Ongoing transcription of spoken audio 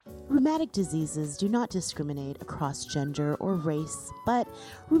Rheumatic diseases do not discriminate across gender or race, but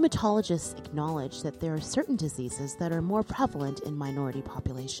rheumatologists acknowledge that there are certain diseases that are more prevalent in minority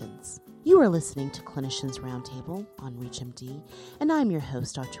populations. You are listening to Clinicians Roundtable on ReachMD, and I'm your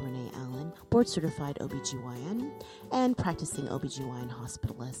host, Dr. Renee Allen, board-certified OBGYN and practicing OBGYN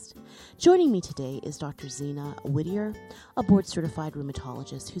hospitalist. Joining me today is Dr. Zena Whittier, a board-certified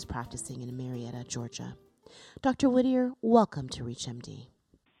rheumatologist who's practicing in Marietta, Georgia. Dr. Whittier, welcome to ReachMD.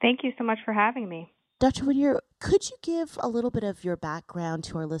 Thank you so much for having me. Dr. Whittier, could you give a little bit of your background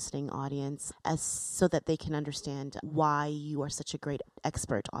to our listening audience so that they can understand why you are such a great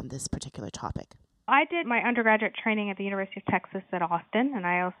expert on this particular topic? I did my undergraduate training at the University of Texas at Austin, and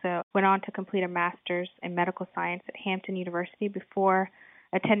I also went on to complete a master's in medical science at Hampton University before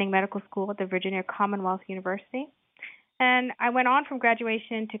attending medical school at the Virginia Commonwealth University. And I went on from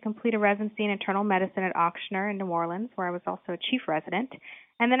graduation to complete a residency in internal medicine at Ochsner in New Orleans, where I was also a chief resident.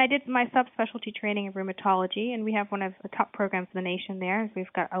 And then I did my subspecialty training in rheumatology, and we have one of the top programs in the nation there.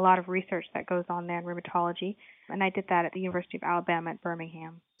 We've got a lot of research that goes on there in rheumatology, and I did that at the University of Alabama at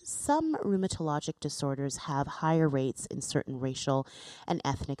Birmingham. Some rheumatologic disorders have higher rates in certain racial and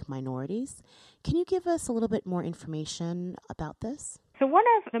ethnic minorities. Can you give us a little bit more information about this? So one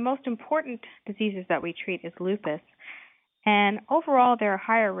of the most important diseases that we treat is lupus. And overall, there are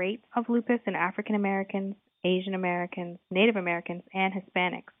higher rates of lupus in African Americans, Asian Americans, Native Americans, and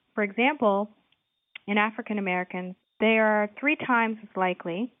Hispanics. For example, in African Americans, they are 3 times as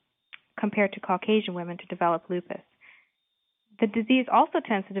likely compared to Caucasian women to develop lupus. The disease also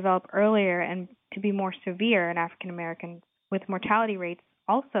tends to develop earlier and to be more severe in African Americans, with mortality rates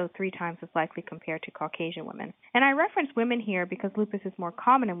also 3 times as likely compared to Caucasian women. And I reference women here because lupus is more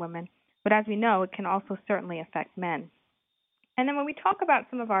common in women, but as we know, it can also certainly affect men. And then when we talk about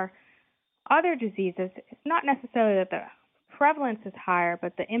some of our other diseases, it's not necessarily that the prevalence is higher,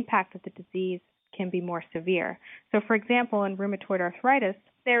 but the impact of the disease can be more severe. So, for example, in rheumatoid arthritis,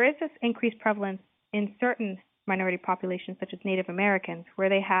 there is this increased prevalence in certain minority populations, such as Native Americans, where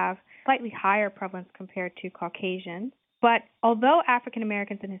they have slightly higher prevalence compared to Caucasians. But although African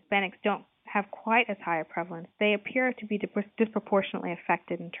Americans and Hispanics don't have quite as high a prevalence, they appear to be disproportionately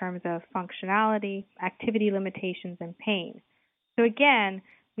affected in terms of functionality, activity limitations, and pain. So again,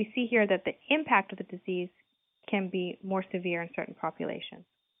 we see here that the impact of the disease can be more severe in certain populations.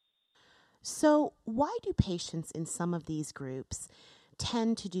 So why do patients in some of these groups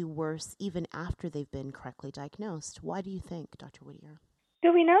tend to do worse even after they've been correctly diagnosed? Why do you think, Dr. Whittier?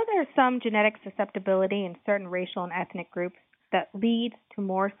 So we know there's some genetic susceptibility in certain racial and ethnic groups that leads to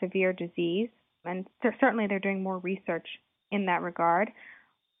more severe disease, and certainly they're doing more research in that regard.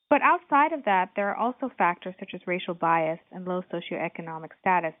 But outside of that, there are also factors such as racial bias and low socioeconomic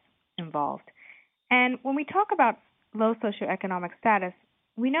status involved. And when we talk about low socioeconomic status,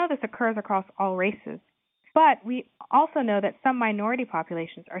 we know this occurs across all races. But we also know that some minority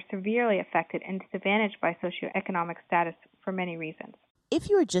populations are severely affected and disadvantaged by socioeconomic status for many reasons. If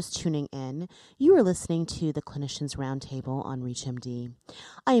you are just tuning in, you are listening to the Clinicians Roundtable on ReachMD.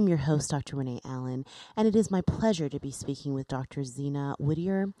 I am your host, Dr. Renee Allen, and it is my pleasure to be speaking with Dr. Zena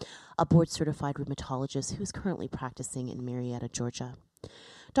Whittier, a board-certified rheumatologist who is currently practicing in Marietta, Georgia.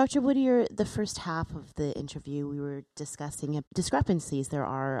 Dr. Whittier, the first half of the interview, we were discussing discrepancies there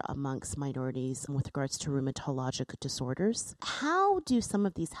are amongst minorities with regards to rheumatologic disorders. How do some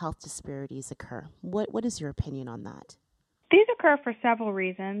of these health disparities occur? What is your opinion on that? These occur for several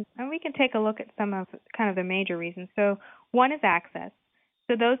reasons, and we can take a look at some of kind of the major reasons. So one is access.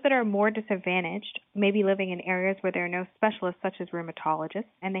 So those that are more disadvantaged may be living in areas where there are no specialists such as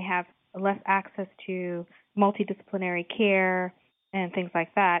rheumatologists, and they have less access to multidisciplinary care and things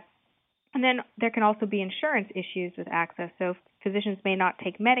like that. And then there can also be insurance issues with access. So physicians may not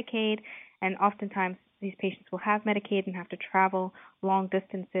take Medicaid, and oftentimes these patients will have Medicaid and have to travel long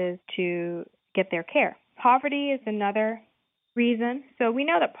distances to get their care. Poverty is another reason. So we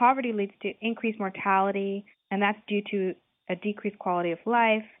know that poverty leads to increased mortality, and that's due to a decreased quality of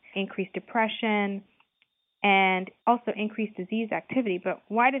life, increased depression, and also increased disease activity. But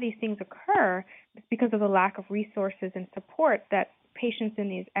why do these things occur? It's because of the lack of resources and support that patients in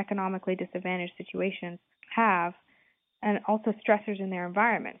these economically disadvantaged situations have, and also stressors in their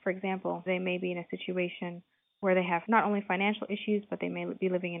environment. For example, they may be in a situation where they have not only financial issues, but they may be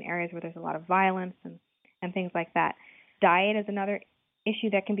living in areas where there's a lot of violence and things like that. Diet is another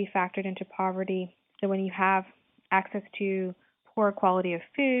issue that can be factored into poverty. So when you have access to poor quality of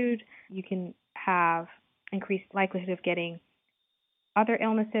food, you can have increased likelihood of getting other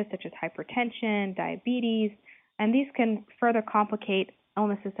illnesses such as hypertension, diabetes, and these can further complicate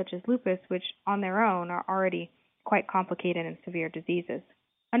illnesses such as lupus, which on their own are already quite complicated and severe diseases.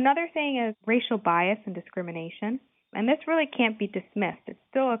 Another thing is racial bias and discrimination. And this really can't be dismissed. It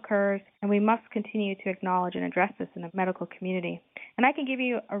still occurs, and we must continue to acknowledge and address this in the medical community. And I can give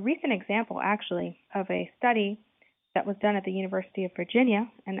you a recent example, actually, of a study that was done at the University of Virginia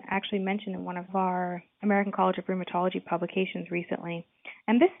and actually mentioned in one of our American College of Rheumatology publications recently.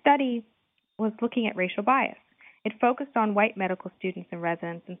 And this study was looking at racial bias. It focused on white medical students and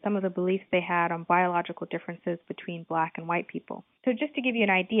residents and some of the beliefs they had on biological differences between black and white people. So just to give you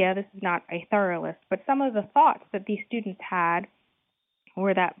an idea, this is not a thorough list, but some of the thoughts that these students had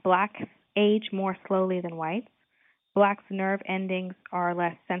were that blacks age more slowly than whites, blacks' nerve endings are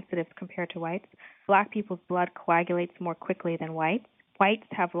less sensitive compared to whites, black people's blood coagulates more quickly than whites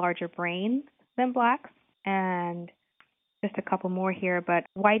have larger brains than blacks, and just a couple more here, but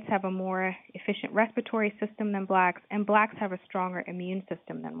whites have a more efficient respiratory system than blacks, and blacks have a stronger immune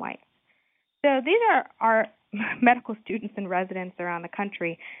system than whites. So these are our medical students and residents around the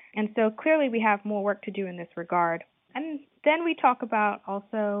country, and so clearly we have more work to do in this regard. And then we talk about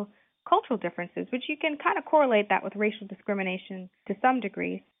also cultural differences, which you can kind of correlate that with racial discrimination to some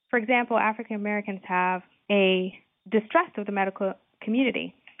degree. For example, African Americans have a distrust of the medical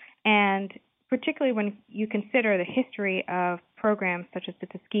community, and particularly when you consider the history of programs such as the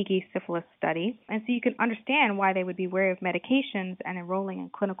Tuskegee syphilis study. And so you can understand why they would be wary of medications and enrolling in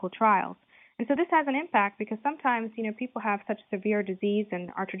clinical trials. And so this has an impact because sometimes, people have such severe disease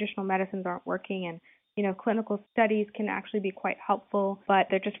and our traditional medicines aren't working, and, clinical studies can actually be quite helpful, but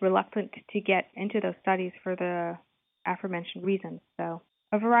they're just reluctant to get into those studies for the aforementioned reasons. So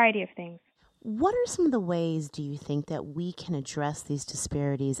a variety of things. What are some of the ways, do you think, that we can address these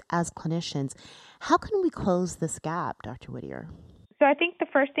disparities as clinicians? How can we close this gap, Dr. Whittier? So I think the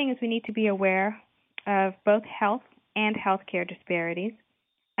first thing is we need to be aware of both health and healthcare disparities,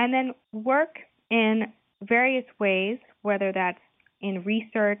 and then work in various ways, whether that's in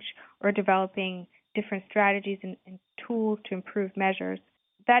research or developing different strategies and tools to improve measures.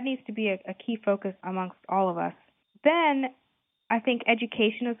 That needs to be a key focus amongst all of us. Then I think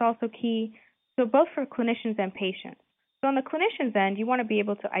education is also key. So both for clinicians and patients. So on the clinician's end, you want to be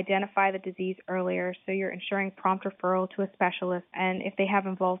able to identify the disease earlier, so you're ensuring prompt referral to a specialist, and if they have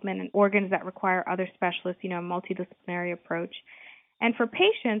involvement in organs that require other specialists, a multidisciplinary approach. And for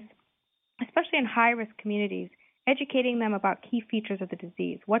patients, especially in high-risk communities, educating them about key features of the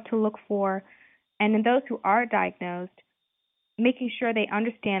disease, what to look for, and in those who are diagnosed, making sure they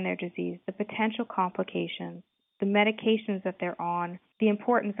understand their disease, the potential complications, the medications that they're on, the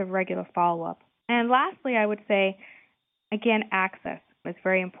importance of regular follow-up. And lastly, I would say, again, access is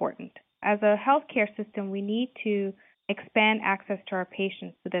very important. As a healthcare system, we need to expand access to our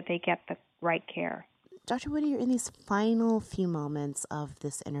patients so that they get the right care. Dr. Whittier, in these final few moments of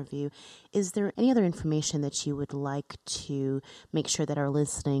this interview, is there any other information that you would like to make sure that our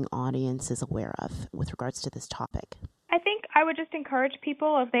listening audience is aware of with regards to this topic? I think I would just encourage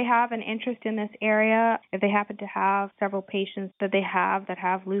people, if they have an interest in this area, if they happen to have several patients that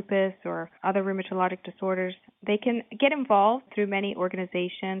have lupus or other rheumatologic disorders, they can get involved through many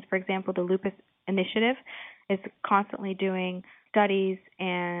organizations. For example, the Lupus Initiative is constantly doing studies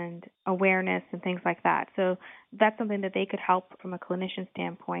and awareness and things like that. So that's something that they could help from a clinician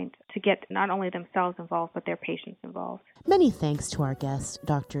standpoint to get not only themselves involved, but their patients involved. Many thanks to our guest,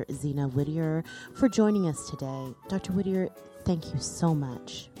 Dr. Zena Whittier, for joining us today. Dr. Whittier, thank you so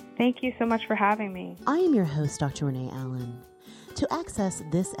much. Thank you so much for having me. I am your host, Dr. Renee Allen. To access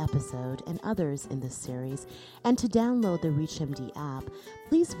this episode and others in this series, and to download the ReachMD app,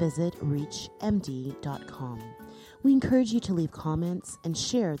 please visit reachmd.com. We encourage you to leave comments and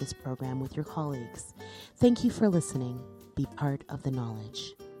share this program with your colleagues. Thank you for listening. Be part of the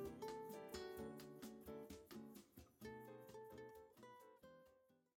knowledge.